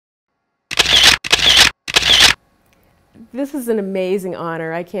This is an amazing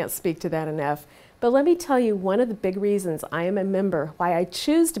honor. I can't speak to that enough. But let me tell you, one of the big reasons I am a member, why I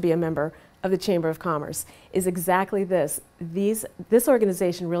choose to be a member of the Chamber of Commerce, is exactly this. This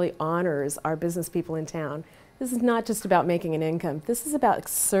organization really honors our business people in town. This is not just about making an income. This is about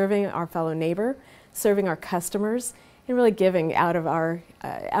serving our fellow neighbor, serving our customers, and really giving out of our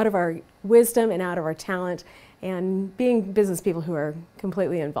wisdom and out of our talent, and being business people who are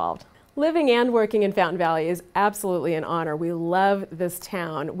completely involved. Living and working in Fountain Valley is absolutely an honor. We love this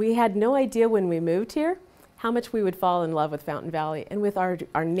town. We had no idea when we moved here how much we would fall in love with Fountain Valley and with our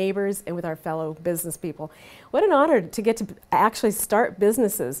neighbors and with our fellow business people. What an honor to get to actually start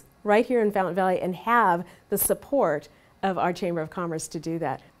businesses right here in Fountain Valley and have the support of our Chamber of Commerce to do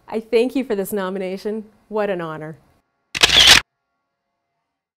that. I thank you for this nomination. What an honor.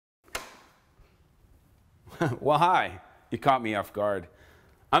 Well, hi. You caught me off guard.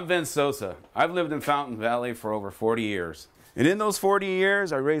 I'm Sosa. I've lived in Fountain Valley for over 40 years. And in those 40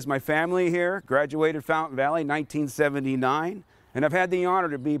 years, I raised my family here, graduated Fountain Valley in 1979, and I've had the honor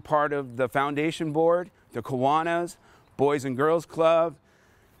to be part of the foundation board, the Kiwanis, Boys and Girls Club,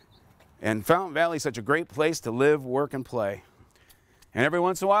 and Fountain Valley is such a great place to live, work, and play. And every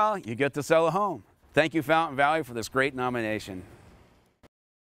once in a while, you get to sell a home. Thank you, Fountain Valley, for this great nomination.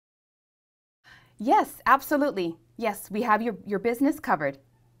 Yes, absolutely. Yes, we have your business covered.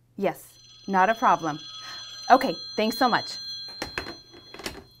 Yes, not a problem. Okay, thanks so much.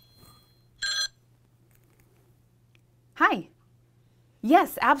 Hi.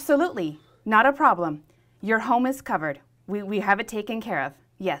 Yes, absolutely. Not a problem. Your home is covered. We have it taken care of.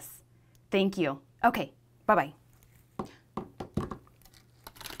 Yes. Thank you. Okay, bye-bye.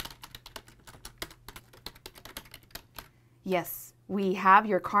 Yes, we have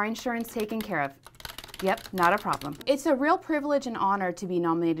your car insurance taken care of. Yep, not a problem. It's a real privilege and honor to be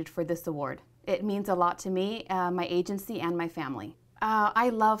nominated for this award. It means a lot to me, my agency, and my family. I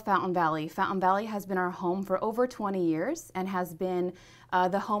love Fountain Valley. Fountain Valley has been our home for over 20 years and has been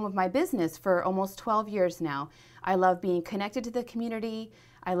the home of my business for almost 12 years now. I love being connected to the community.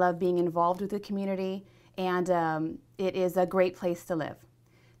 I love being involved with the community, and it is a great place to live.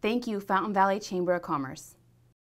 Thank you, Fountain Valley Chamber of Commerce.